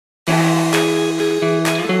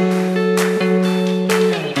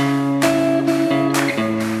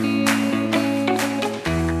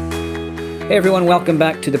Hey everyone, welcome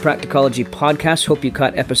back to the Practicology Podcast. Hope you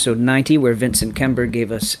caught episode 90, where Vincent Kember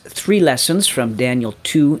gave us 3 lessons from Daniel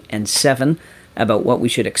 2 and 7 about what we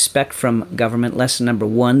should expect from government. Lesson number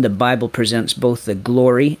 1, the Bible presents both the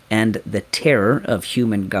glory and the terror of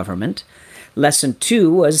human government. Lesson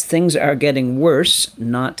 2 was things are getting worse,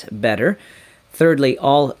 not better. Thirdly,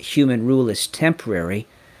 all human rule is temporary.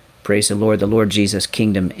 Praise the Lord Jesus'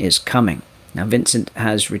 kingdom is coming. Now, Vincent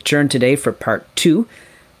has returned today for part 2.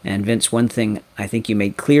 And Vince, one thing I think you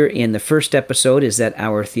made clear in the first episode is that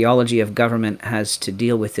our theology of government has to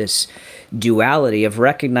deal with this duality of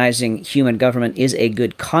recognizing human government is a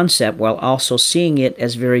good concept while also seeing it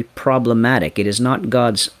as very problematic. It is not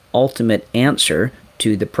God's ultimate answer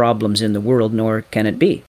to the problems in the world, nor can it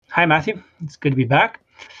be. Hi, Matthew. It's good to be back.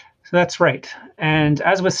 So that's right. And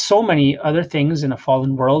as with so many other things in a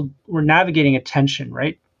fallen world, we're navigating a tension,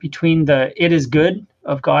 right, between the it is good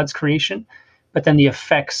of God's creation, but then the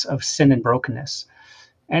effects of sin and brokenness.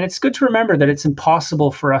 And it's good to remember that it's impossible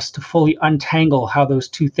for us to fully untangle how those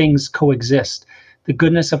two things coexist, the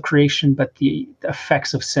goodness of creation, but the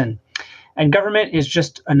effects of sin. And government is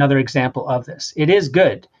just another example of this. It is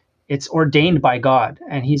good. It's ordained by God,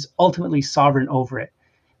 and He's ultimately sovereign over it.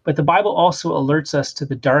 But the Bible also alerts us to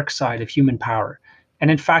the dark side of human power, and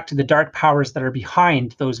in fact, to the dark powers that are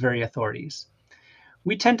behind those very authorities.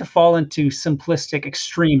 We tend to fall into simplistic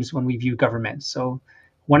extremes when we view government. So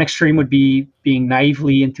one extreme would be being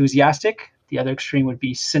naively enthusiastic. The other extreme would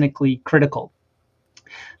be cynically critical.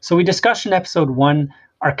 So we discussed in episode 1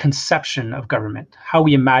 our conception of government, how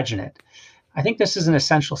we imagine it. I think this is an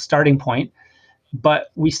essential starting point, but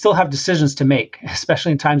we still have decisions to make,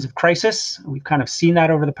 especially in times of crisis. We've kind of seen that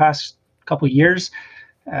over the past couple of years.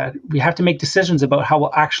 We have to make decisions about how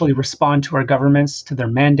we'll actually respond to our governments, to their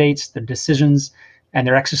mandates, their decisions, and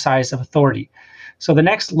their exercise of authority. So the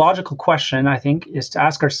next logical question, I think, is to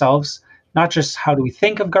ask ourselves, not just how do we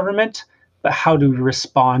think of government, but how do we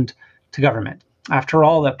respond to government? After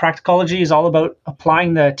all, the practicology is all about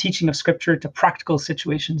applying the teaching of Scripture to practical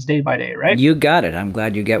situations day by day, right? You got it. I'm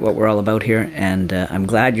glad you get what we're all about here, and I'm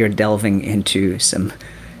glad you're delving into some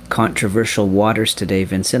controversial waters today,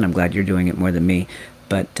 Vincent. I'm glad you're doing it more than me.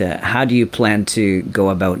 But how do you plan to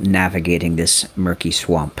go about navigating this murky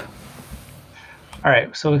swamp? All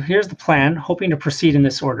right, so here's the plan, hoping to proceed in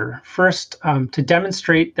this order. First, to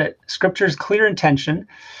demonstrate that Scripture's clear intention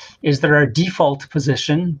is that our default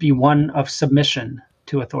position be one of submission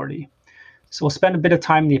to authority. So we'll spend a bit of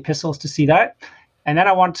time in the epistles to see that. And then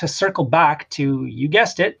I want to circle back to, you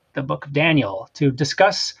guessed it, the book of Daniel, to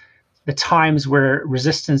discuss the times where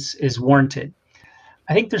resistance is warranted.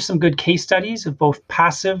 I think there's some good case studies of both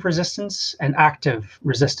passive resistance and active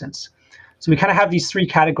resistance. So we kind of have these 3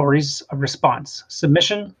 categories of response: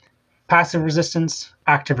 submission, passive resistance,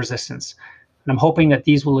 active resistance. And I'm hoping that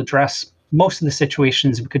these will address most of the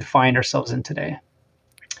situations we could find ourselves in today.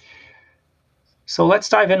 So let's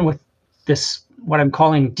dive in with this, what I'm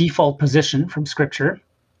calling default position from Scripture,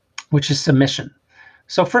 which is submission.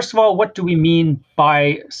 So first of all, what do we mean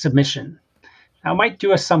by submission? Now, it might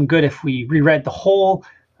do us some good if we reread the whole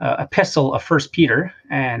epistle of 1 Peter.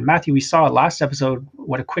 And Matthew, we saw last episode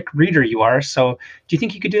what a quick reader you are. So do you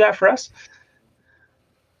think you could do that for us?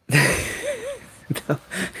 The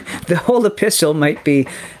whole epistle might be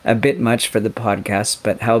a bit much for the podcast,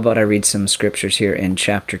 but how about I read some scriptures here in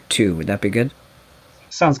chapter 2? Would that be good?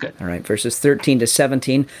 Sounds good. All right, verses 13 to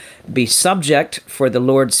 17. Be subject for the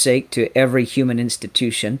Lord's sake to every human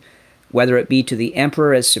institution, whether it be to the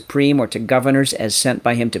emperor as supreme or to governors as sent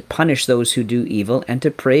by him to punish those who do evil and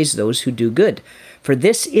to praise those who do good. For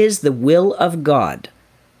this is the will of God,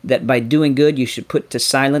 that by doing good you should put to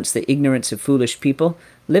silence the ignorance of foolish people.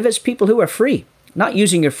 Live as people who are free, not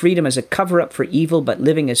using your freedom as a cover-up for evil, but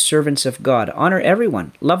living as servants of God. Honor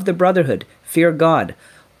everyone. Love the brotherhood. Fear God.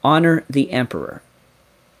 Honor the emperor.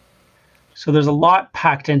 So there's a lot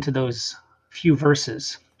packed into those few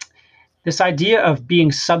verses. This idea of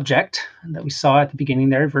being subject that we saw at the beginning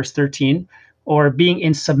there, verse 13, or being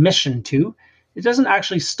in submission to, it doesn't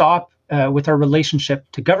actually stop with our relationship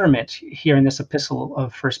to government here in this epistle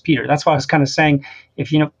of 1 Peter. That's why I was kind of saying,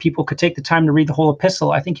 if people could take the time to read the whole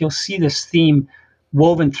epistle, I think you'll see this theme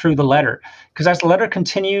woven through the letter. Because as the letter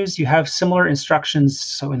continues, you have similar instructions.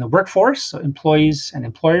 So in the workforce, so employees and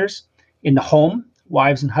employers, in the home,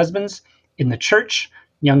 wives and husbands, in the church,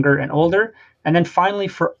 younger and older, and then finally,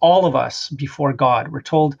 for all of us before God, we're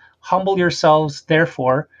told, humble yourselves,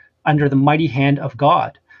 therefore, under the mighty hand of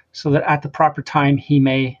God, so that at the proper time he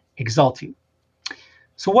may exalt you.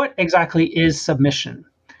 So what exactly is submission?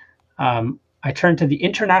 I turn to the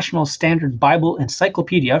International Standard Bible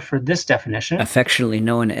Encyclopedia for this definition. Affectionately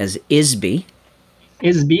known as ISBE.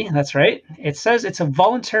 ISB, that's right. It says it's a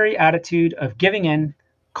voluntary attitude of giving in,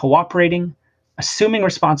 cooperating, assuming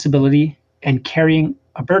responsibility, and carrying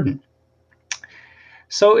a burden.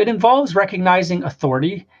 So it involves recognizing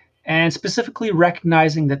authority and specifically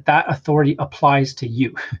recognizing that that authority applies to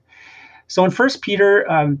you. So in First Peter,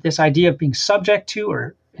 this idea of being subject to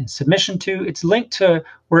or in submission to, it's linked to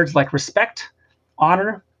words like respect,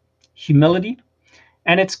 honor, humility,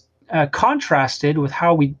 and it's contrasted with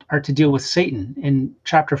how we are to deal with Satan. In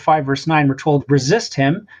chapter 5, verse 9, we're told, resist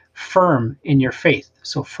him firm in your faith.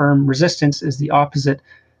 So firm resistance is the opposite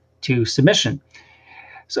to submission.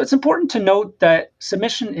 So it's important to note that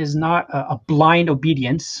submission is not a blind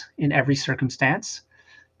obedience in every circumstance.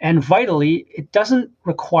 And vitally, it doesn't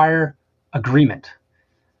require agreement.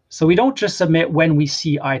 So we don't just submit when we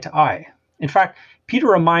see eye to eye. In fact, Peter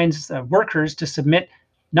reminds workers to submit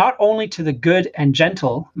not only to the good and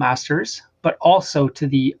gentle masters, but also to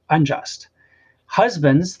the unjust.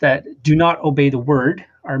 Husbands that do not obey the word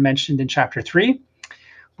are mentioned in chapter 3,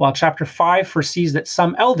 while chapter 5 foresees that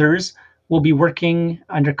some elders will be working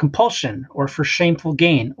under compulsion or for shameful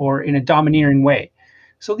gain or in a domineering way.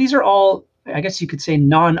 So these are all, I guess you could say,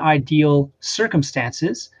 non-ideal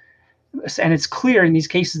circumstances. And it's clear in these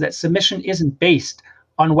cases that submission isn't based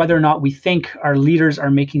on whether or not we think our leaders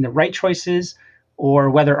are making the right choices or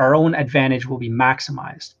whether our own advantage will be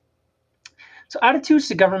maximized. So attitudes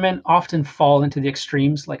to government often fall into the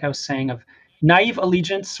extremes, like I was saying, of naive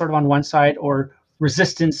allegiance sort of on one side or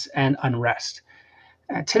resistance and unrest.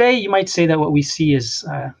 Today, you might say that what we see is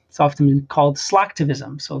it's often been called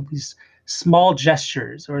slacktivism. So these small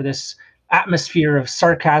gestures or this atmosphere of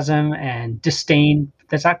sarcasm and disdain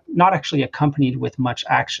that's not actually accompanied with much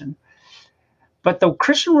action. But the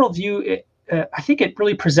Christian worldview, I think it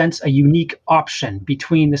really presents a unique option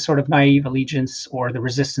between the sort of naive allegiance or the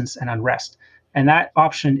resistance and unrest. And that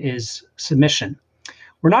option is submission.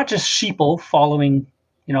 We're not just sheeple following,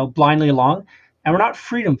 blindly along, and we're not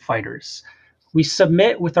freedom fighters. We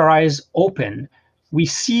submit with our eyes open. We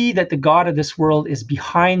see that the God of this world is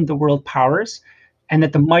behind the world powers and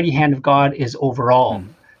that the mighty hand of God is over all.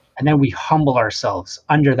 And then we humble ourselves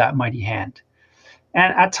under that mighty hand.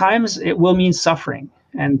 And at times it will mean suffering.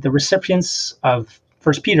 And the recipients of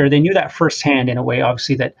First Peter, they knew that firsthand in a way,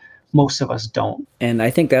 obviously, that most of us don't. And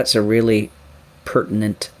I think that's a really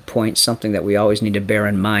pertinent point, something that we always need to bear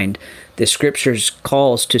in mind. The scriptures'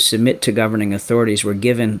 calls to submit to governing authorities were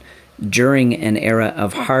given during an era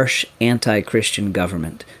of harsh anti-Christian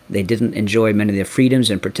government. They didn't enjoy many of the freedoms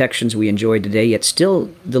and protections we enjoy today, yet still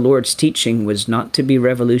the Lord's teaching was not to be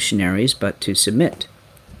revolutionaries, but to submit.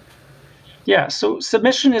 Yeah, so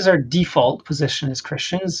submission is our default position as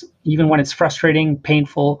Christians, even when it's frustrating,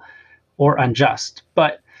 painful, or unjust.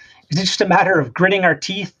 But is it just a matter of gritting our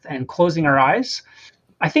teeth and closing our eyes?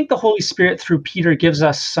 I think the Holy Spirit through Peter gives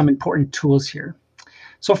us some important tools here.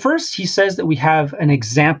 So first, he says that we have an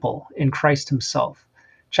example in Christ himself.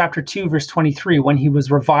 Chapter 2, verse 23, when he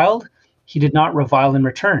was reviled, he did not revile in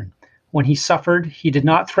return. When he suffered, he did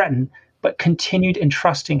not threaten, but continued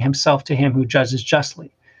entrusting himself to him who judges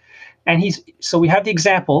justly. And so we have the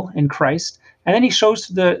example in Christ, and then he shows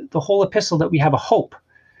the whole epistle that we have a hope.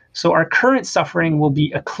 So our current suffering will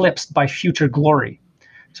be eclipsed by future glory.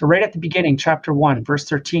 So right at the beginning, chapter 1, verse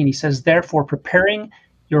 13, he says, therefore, preparing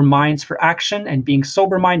your minds for action and being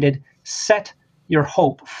sober-minded, set your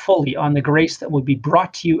hope fully on the grace that will be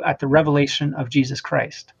brought to you at the revelation of Jesus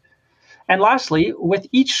Christ. And lastly, with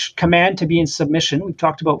each command to be in submission, we've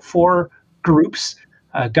talked about 4 groups,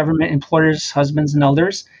 government employers, husbands, and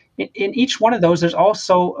elders. In each one of those, there's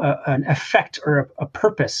also an effect or a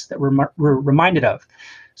purpose that we're reminded of.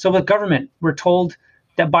 So with government, we're told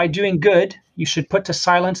that by doing good, you should put to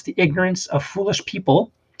silence the ignorance of foolish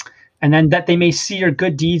people, and then that they may see your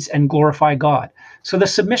good deeds and glorify God. So the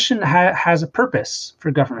submission has a purpose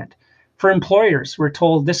for government. For employers, we're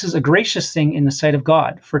told this is a gracious thing in the sight of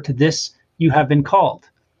God, for to this you have been called.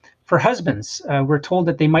 For husbands, we're told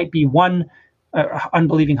that they might be one,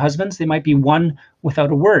 unbelieving husbands, they might be one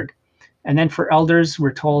without a word. And then for elders,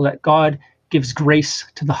 we're told that God gives grace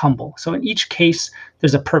to the humble. So in each case,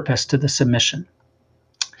 there's a purpose to the submission.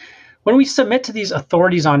 When we submit to these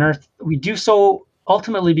authorities on earth, we do so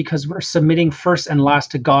ultimately because we're submitting first and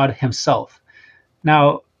last to God himself.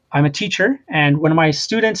 Now, I'm a teacher, and when my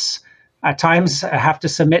students at times have to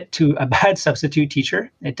submit to a bad substitute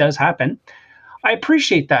teacher, it does happen, I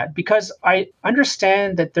appreciate that because I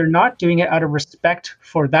understand that they're not doing it out of respect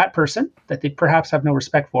for that person that they perhaps have no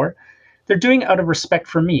respect for. They're doing it out of respect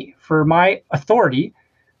for me, for my authority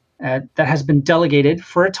that has been delegated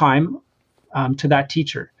for a time to that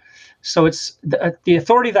teacher. So it's the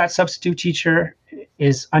authority of that substitute teacher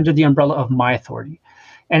is under the umbrella of my authority.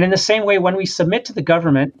 And in the same way, when we submit to the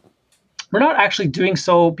government, we're not actually doing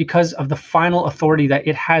so because of the final authority that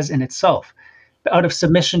it has in itself, but out of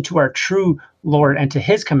submission to our true Lord and to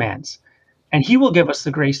his commands. And he will give us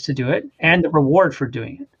the grace to do it and the reward for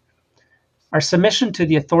doing it. Our submission to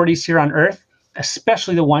the authorities here on earth,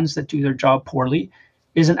 especially the ones that do their job poorly,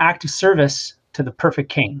 is an act of service to the perfect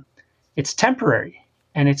King. It's temporary,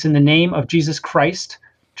 and it's in the name of Jesus Christ,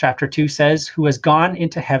 chapter 2 says, who has gone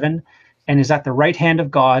into heaven and is at the right hand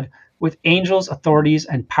of God, with angels, authorities,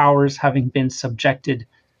 and powers having been subjected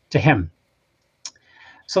to him.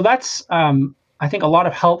 So that's, I think, a lot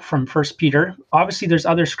of help from First Peter. Obviously, there's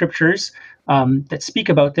other scriptures that speak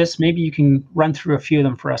about this. Maybe you can run through a few of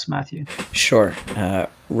them for us, Matthew. Sure.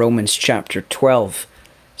 Romans chapter 12,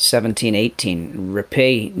 17, 18.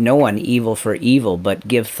 Repay no one evil for evil, but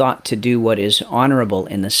give thought to do what is honorable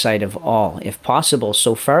in the sight of all. If possible,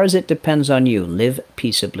 so far as it depends on you, live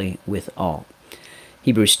peaceably with all.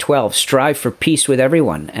 Hebrews 12, strive for peace with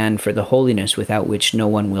everyone, and for the holiness without which no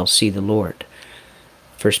one will see the Lord.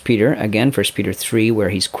 1 Peter 3, where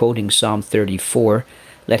he's quoting Psalm 34,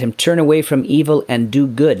 let him turn away from evil and do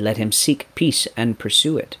good, let him seek peace and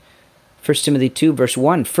pursue it. 1 Timothy 2, verse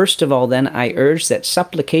 1, first of all then I urge that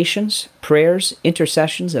supplications, prayers,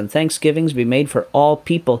 intercessions, and thanksgivings be made for all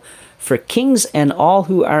people, for kings and all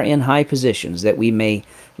who are in high positions, that we may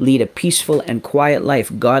lead a peaceful and quiet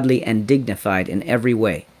life, godly and dignified in every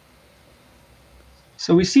way.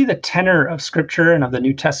 So we see the tenor of Scripture and of the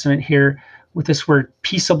New Testament here with this word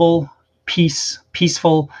peaceable, peace,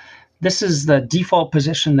 peaceful. This is the default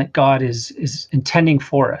position that God is intending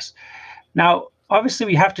for us. Now, obviously,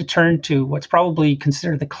 we have to turn to what's probably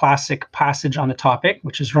considered the classic passage on the topic,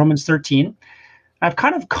 which is Romans 13. I've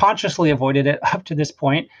kind of consciously avoided it up to this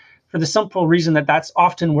point for the simple reason that that's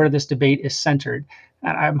often where this debate is centered.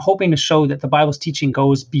 And I'm hoping to show that the Bible's teaching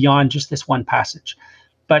goes beyond just this one passage.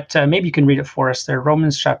 But maybe you can read it for us there,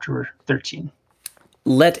 Romans chapter 13.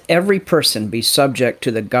 Let every person be subject to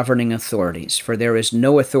the governing authorities, for there is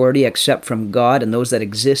no authority except from God, and those that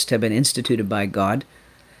exist have been instituted by God.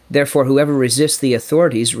 Therefore, whoever resists the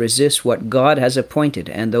authorities resists what God has appointed,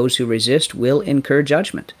 and those who resist will incur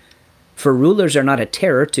judgment. For rulers are not a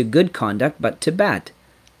terror to good conduct, but to bad.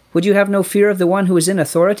 Would you have no fear of the one who is in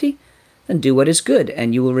authority? Then do what is good,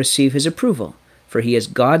 and you will receive his approval, for he is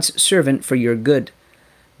God's servant for your good.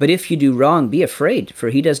 But if you do wrong, be afraid, for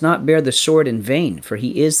he does not bear the sword in vain, for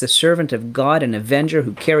he is the servant of God, an avenger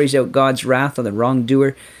who carries out God's wrath on the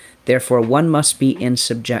wrongdoer. Therefore one must be in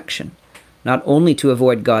subjection, not only to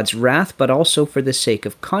avoid God's wrath, but also for the sake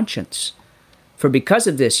of conscience. For because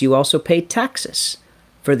of this you also pay taxes.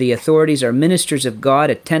 For the authorities are ministers of God,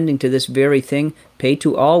 attending to this very thing. Pay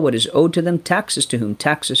to all what is owed to them, taxes to whom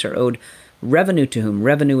taxes are owed, revenue to whom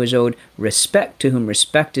revenue is owed, respect to whom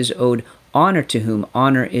respect is owed, honor to whom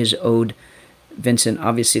honor is owed. Vincent,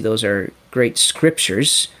 obviously those are great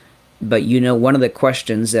scriptures, but one of the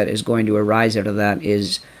questions that is going to arise out of that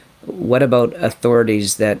is, what about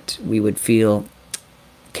authorities that we would feel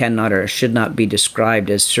cannot or should not be described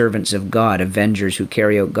as servants of God, avengers who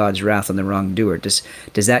carry out God's wrath on the wrongdoer? Does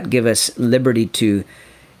that give us liberty to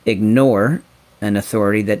ignore an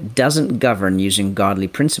authority that doesn't govern using godly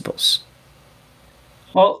principles?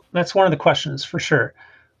 Well, that's one of the questions for sure.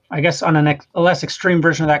 I guess on a less extreme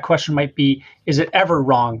version of that question might be, is it ever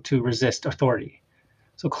wrong to resist authority?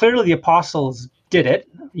 So clearly the apostles did it.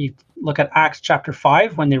 You look at Acts chapter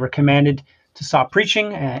 5 when they were commanded to stop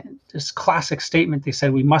preaching. And this classic statement, they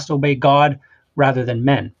said, we must obey God rather than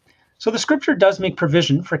men. So the scripture does make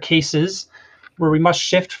provision for cases where we must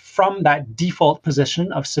shift from that default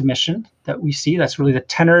position of submission that we see. That's really the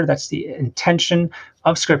tenor, that's the intention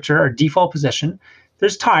of scripture, our default position.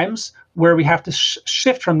 There's times where we have to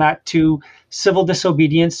shift from that to civil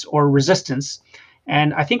disobedience or resistance.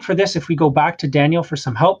 And I think for this, if we go back to Daniel for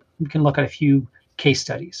some help, we can look at a few case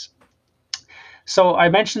studies. So I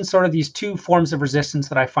mentioned sort of these two forms of resistance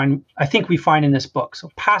that I think we find in this book.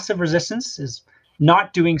 So passive resistance is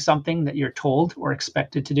not doing something that you're told or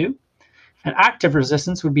expected to do. And active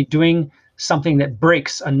resistance would be doing something that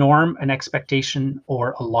breaks a norm, an expectation,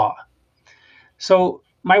 or a law. So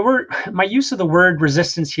my use of the word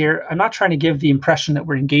resistance here, I'm not trying to give the impression that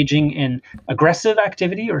we're engaging in aggressive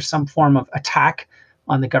activity or some form of attack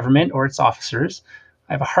on the government or its officers.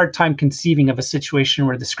 I have a hard time conceiving of a situation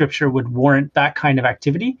where the scripture would warrant that kind of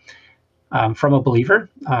activity from a believer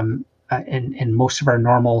in most of our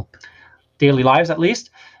normal daily lives, at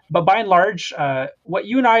least. But by and large, what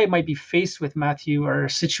you and I might be faced with, Matthew, are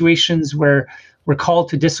situations where we're called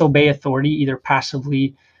to disobey authority, either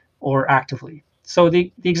passively or actively. So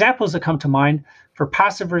the examples that come to mind for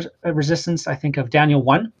passive resistance, I think of Daniel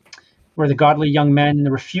 1. where the godly young men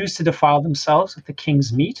refused to defile themselves with the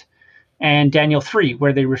king's meat, and Daniel 3,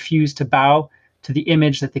 where they refused to bow to the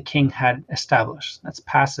image that the king had established. That's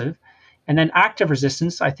passive. And then active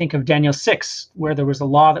resistance, I think of Daniel 6, where there was a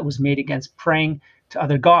law that was made against praying to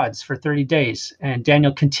other gods for 30 days. And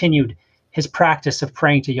Daniel continued his practice of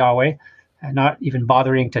praying to Yahweh, not even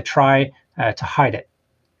bothering to try to hide it.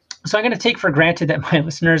 So I'm going to take for granted that my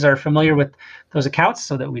listeners are familiar with those accounts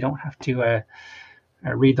so that we don't have to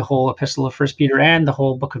read the whole epistle of 1 Peter and the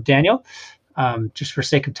whole book of Daniel, just for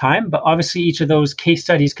sake of time. But obviously, each of those case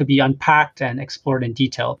studies could be unpacked and explored in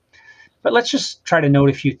detail. But let's just try to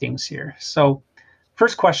note a few things here. So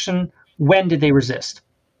first question, when did they resist?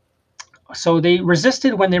 So they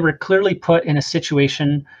resisted when they were clearly put in a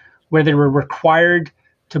situation where they were required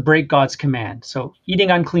to break God's command. So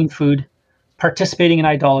eating unclean food, participating in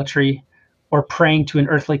idolatry, or praying to an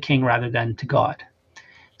earthly king rather than to God.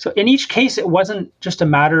 So in each case, it wasn't just a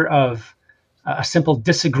matter of a simple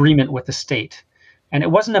disagreement with the state. And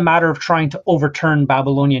it wasn't a matter of trying to overturn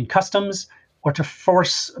Babylonian customs or to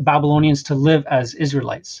force Babylonians to live as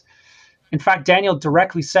Israelites. In fact, Daniel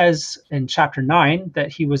directly says in chapter 9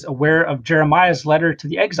 that he was aware of Jeremiah's letter to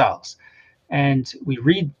the exiles. And we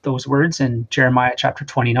read those words in Jeremiah chapter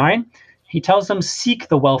 29. He tells them, "Seek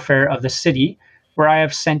the welfare of the city where I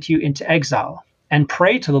have sent you into exile, and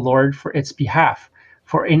pray to the Lord for its behalf,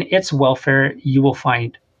 for in its welfare you will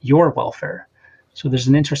find your welfare." So there's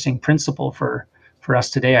an interesting principle for us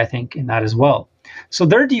today, I think, in that as well. So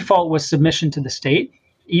their default was submission to the state,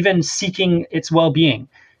 even seeking its well-being.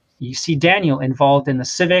 You see Daniel involved in the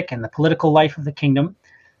civic and the political life of the kingdom,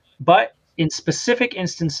 but in specific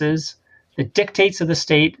instances, the dictates of the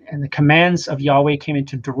state and the commands of Yahweh came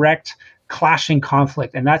into direct clashing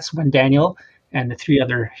conflict. And that's when Daniel and the three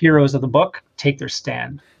other heroes of the book take their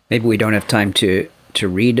stand. Maybe we don't have time to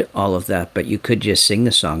read all of that, but you could just sing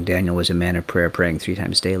the song, "Daniel was a man of prayer, praying 3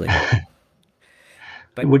 times daily."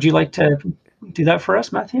 But would you like to do that for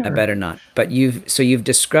us, Matthew? I better not. But you've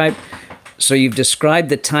described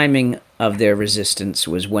the timing of their resistance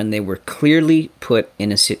was when they were clearly put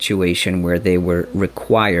in a situation where they were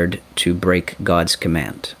required to break God's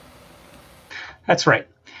command. That's right.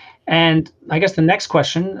 And I guess the next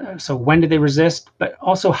question, so when did they resist, but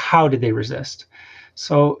also how did they resist?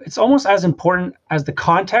 So it's almost as important as the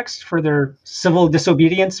context for their civil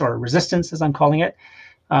disobedience or resistance, as I'm calling it,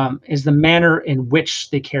 is the manner in which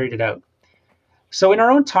they carried it out. So in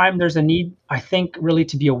our own time, there's a need, I think, really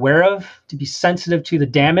to be aware of, to be sensitive to the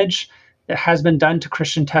damage that has been done to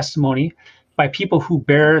Christian testimony by people who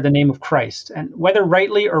bear the name of Christ. And whether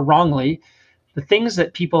rightly or wrongly, the things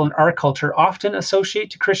that people in our culture often associate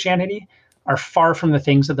to Christianity are far from the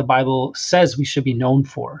things that the Bible says we should be known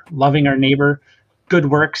for: loving our neighbor, good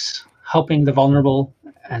works, helping the vulnerable,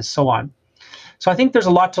 and so on. So I think there's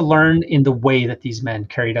a lot to learn in the way that these men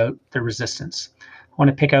carried out their resistance. I want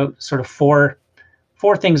to pick out sort of four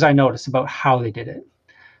things I noticed about how they did it.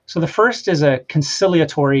 So the first is a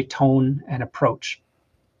conciliatory tone and approach.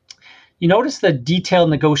 You notice the detailed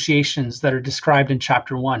negotiations that are described in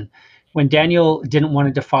chapter 1, when Daniel didn't want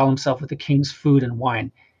to defile himself with the king's food and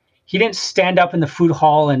wine. He didn't stand up in the food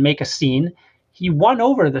hall and make a scene. He won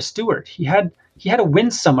over the steward. He had a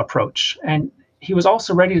winsome approach, and he was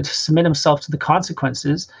also ready to submit himself to the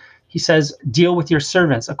consequences. He says, "Deal with your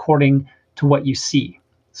servants according to what you see."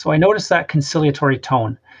 So I noticed that conciliatory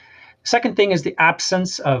tone. Second thing is the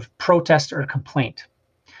absence of protest or complaint.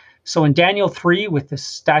 So in Daniel 3, with this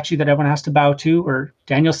statue that everyone has to bow to, or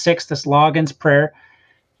Daniel 6, this law against prayer,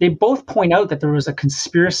 they both point out that there was a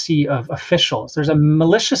conspiracy of officials. There's a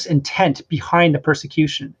malicious intent behind the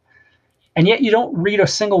persecution. And yet you don't read a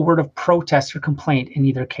single word of protest or complaint in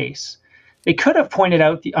either case. They could have pointed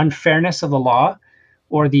out the unfairness of the law,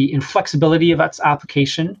 or the inflexibility of its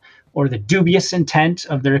application, or the dubious intent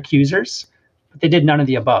of their accusers, but they did none of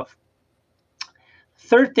the above.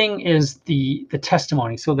 Third thing is the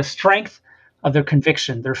testimony. So the strength of their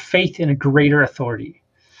conviction, their faith in a greater authority.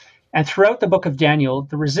 And throughout the book of Daniel,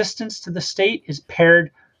 the resistance to the state is paired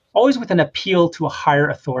always with an appeal to a higher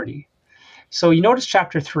authority. So you notice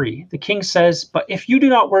chapter 3, the king says, "But if you do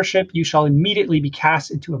not worship, you shall immediately be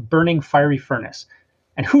cast into a burning fiery furnace.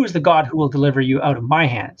 And who is the God who will deliver you out of my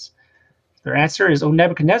hands?" Their answer is, "O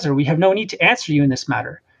Nebuchadnezzar, we have no need to answer you in this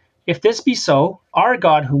matter. If this be so, our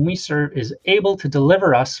God whom we serve is able to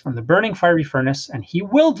deliver us from the burning fiery furnace, and he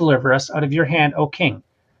will deliver us out of your hand, O king.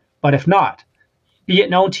 But if not, be it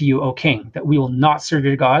known to you, O king, that we will not serve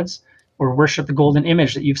your gods or worship the golden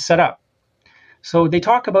image that you've set up." So they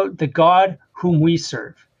talk about the God whom we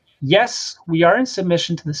serve. Yes, we are in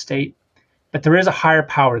submission to the state, but there is a higher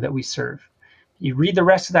power that we serve. You read the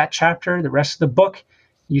rest of that chapter, the rest of the book,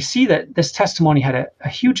 you see that this testimony had a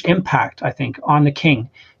huge impact, I think, on the king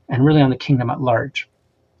and really on the kingdom at large.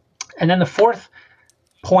 And then the fourth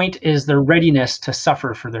point is their readiness to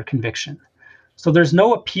suffer for their conviction. So there's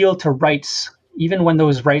no appeal to rights, even when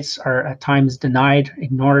those rights are at times denied,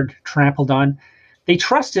 ignored, trampled on. They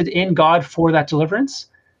trusted in God for that deliverance,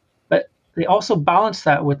 but they also balance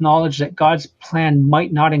that with knowledge that God's plan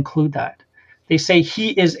might not include that. They say,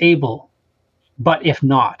 he is able, but if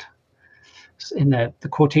not, in the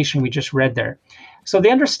quotation we just read there. So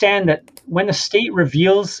they understand that when the state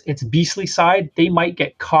reveals its beastly side, they might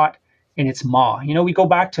get caught in its maw. You know, we go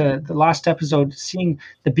back to the last episode, seeing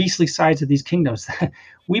the beastly sides of these kingdoms.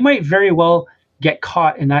 We might very well get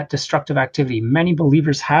caught in that destructive activity. Many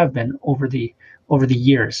believers have been over the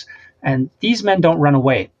years, and these men don't run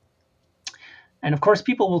away. And of course,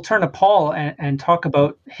 people will turn to Paul and talk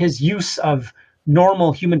about his use of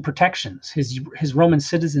normal human protections, his Roman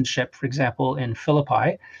citizenship, for example, in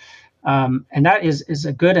Philippi. And that is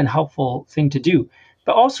a good and helpful thing to do.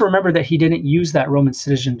 But also remember that he didn't use that Roman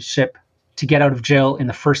citizenship to get out of jail in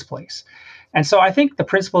the first place. And so I think the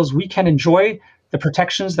principle is we can enjoy the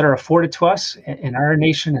protections that are afforded to us in our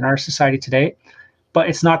nation, in our society today, but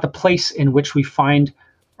it's not the place in which we find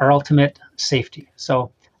our ultimate safety.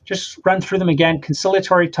 So just run through them again: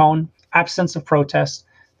 conciliatory tone, absence of protest,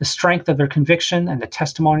 the strength of their conviction and the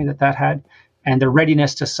testimony that had, and their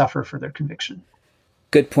readiness to suffer for their conviction.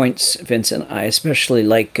 Good points, Vincent. I especially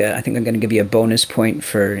like, I think I'm going to give you a bonus point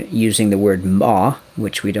for using the word maw,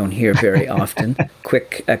 which we don't hear very often. A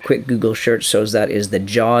quick Google search shows that is the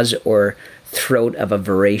jaws or throat of a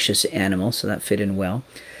voracious animal, so that fit in well.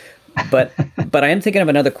 But I am thinking of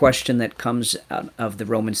another question that comes out of the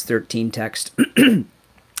Romans 13 text.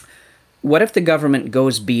 What if the government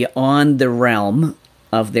goes beyond the realm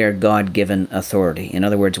of their God-given authority? In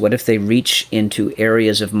other words, what if they reach into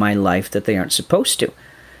areas of my life that they aren't supposed to?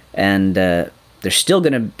 And there's still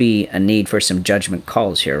going to be a need for some judgment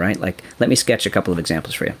calls here, right? Like, let me sketch a couple of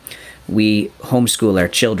examples for you. We homeschool our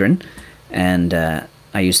children, and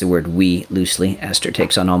I use the word we loosely. Esther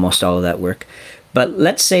takes on almost all of that work. But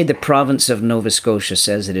let's say the province of Nova Scotia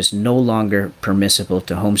says it is no longer permissible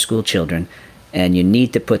to homeschool children, and you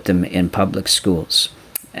need to put them in public schools.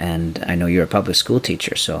 And I know you're a public school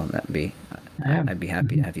teacher, so I'd be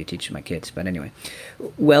happy to have you teach my kids. But anyway,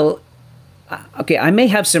 well, okay, I may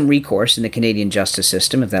have some recourse in the Canadian justice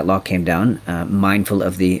system if that law came down, mindful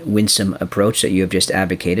of the winsome approach that you have just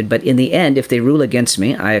advocated. But in the end, if they rule against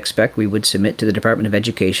me, I expect we would submit to the Department of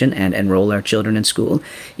Education and enroll our children in school,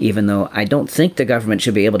 even though I don't think the government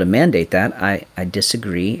should be able to mandate that. I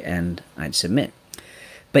disagree, and I'd submit.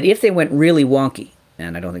 But if they went really wonky,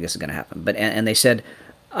 and I don't think this is going to happen, but and they said,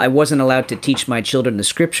 I wasn't allowed to teach my children the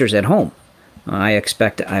scriptures at home, I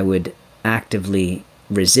expect I would actively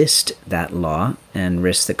resist that law and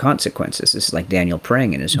risk the consequences. This is like Daniel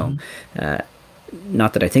praying in his home.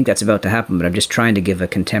 Not that I think that's about to happen, but I'm just trying to give a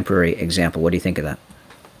contemporary example. What do you think of that?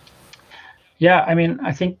 Yeah, I mean,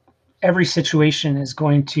 I think every situation is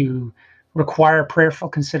going to require prayerful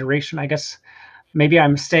consideration. I guess maybe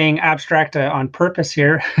I'm staying abstract on purpose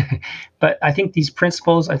here, but I think these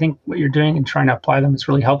principles, I think what you're doing and trying to apply them is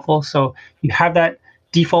really helpful. So you have that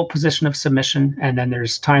default position of submission, and then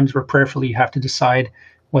there's times where prayerfully you have to decide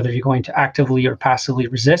whether you're going to actively or passively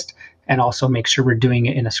resist, and also make sure we're doing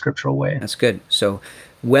it in a scriptural way. That's good. So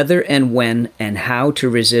whether and when and how to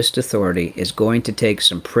resist authority is going to take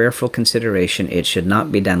some prayerful consideration. It should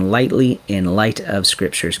not be done lightly in light of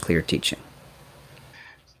Scripture's clear teaching.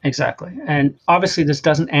 Exactly. And obviously this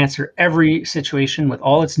doesn't answer every situation with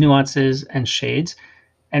all its nuances and shades,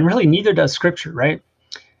 and really neither does Scripture, right?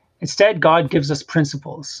 Instead, God gives us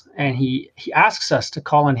principles, and he asks us to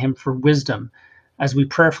call on him for wisdom as we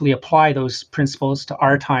prayerfully apply those principles to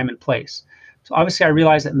our time and place. So obviously I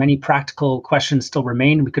realize that many practical questions still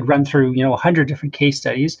remain. We could run through, 100 different case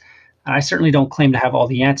studies, and I certainly don't claim to have all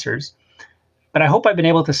the answers. But I hope I've been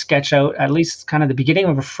able to sketch out at least kind of the beginning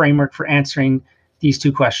of a framework for answering these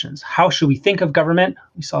two questions. How should we think of government?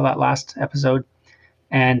 We saw that last episode.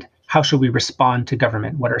 And how should we respond to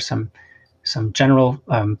government? What are some general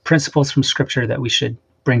principles from Scripture that we should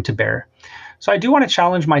bring to bear? So I do want to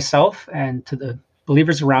challenge myself and to the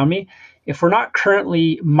believers around me. If we're not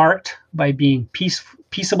currently marked by being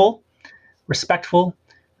peaceable, respectful,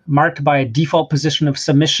 marked by a default position of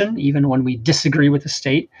submission, even when we disagree with the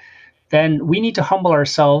state, then we need to humble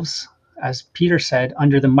ourselves, as Peter said,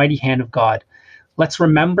 under the mighty hand of God. Let's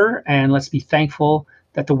remember and let's be thankful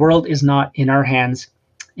that the world is not in our hands,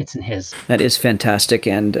 it's in his. That is fantastic.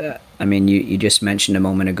 And you just mentioned a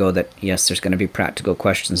moment ago that, yes, there's going to be practical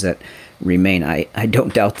questions that remain. I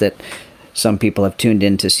don't doubt that some people have tuned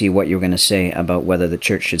in to see what you're going to say about whether the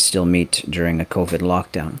church should still meet during a COVID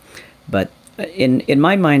lockdown. But in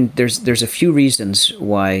my mind, there's a few reasons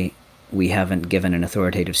why we haven't given an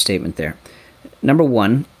authoritative statement there. Number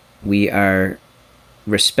one, we are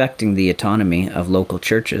respecting the autonomy of local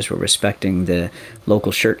churches. We're respecting the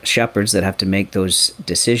local shepherds that have to make those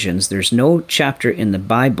decisions. There's no chapter in the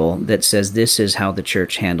Bible that says this is how the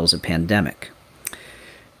church handles a pandemic.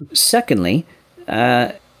 Secondly,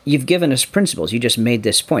 you've given us principles. You just made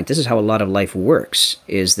this point. This is how a lot of life works,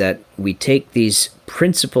 is that we take these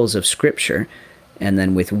principles of Scripture and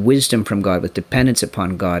then with wisdom from God, with dependence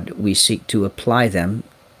upon God, we seek to apply them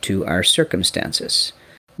to our circumstances.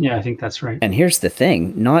 Yeah, I think that's right. And here's the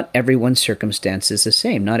thing, not everyone's circumstance is the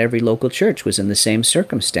same. Not every local church was in the same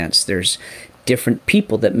circumstance. There's different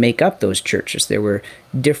people that make up those churches. There were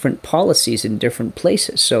different policies in different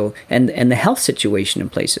places. So, and the health situation in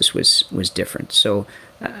places was different. So,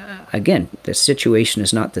 again, the situation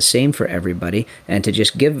is not the same for everybody. And to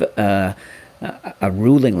just give a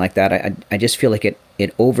ruling like that, I just feel like it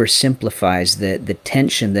oversimplifies the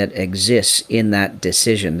tension that exists in that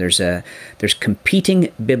decision. There's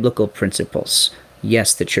competing biblical principles.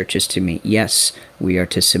 Yes, the church is to meet. Yes, we are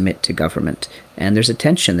to submit to government. And there's a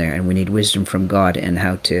tension there, and we need wisdom from God and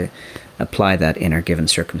how to apply that in our given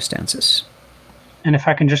circumstances. And if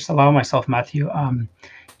I can just allow myself, Matthew,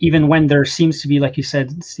 even when there seems to be, like you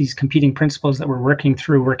said, these competing principles that we're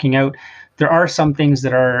working out, there are some things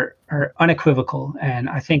that are unequivocal. And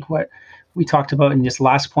I think what we talked about in this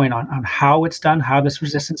last point on how it's done, how this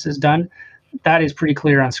resistance is done, that is pretty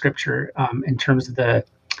clear on Scripture in terms of the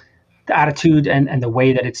attitude and the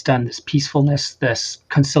way that it's done, this peacefulness, this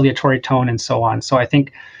conciliatory tone, and so on. So I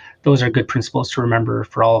think those are good principles to remember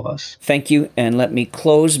for all of us. Thank you. And let me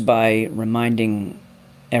close by reminding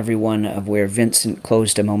everyone of where Vincent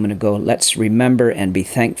closed a moment ago. Let's remember and be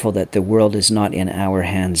thankful that the world is not in our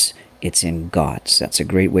hands, it's in God's. That's a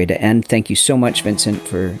great way to end. Thank you so much, Vincent,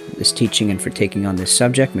 for this teaching and for taking on this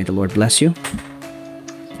subject. May the Lord bless you.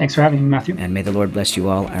 Thanks for having me, Matthew. And may the Lord bless you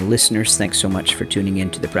all. Our listeners, thanks so much for tuning in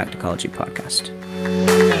to the Practicology Podcast.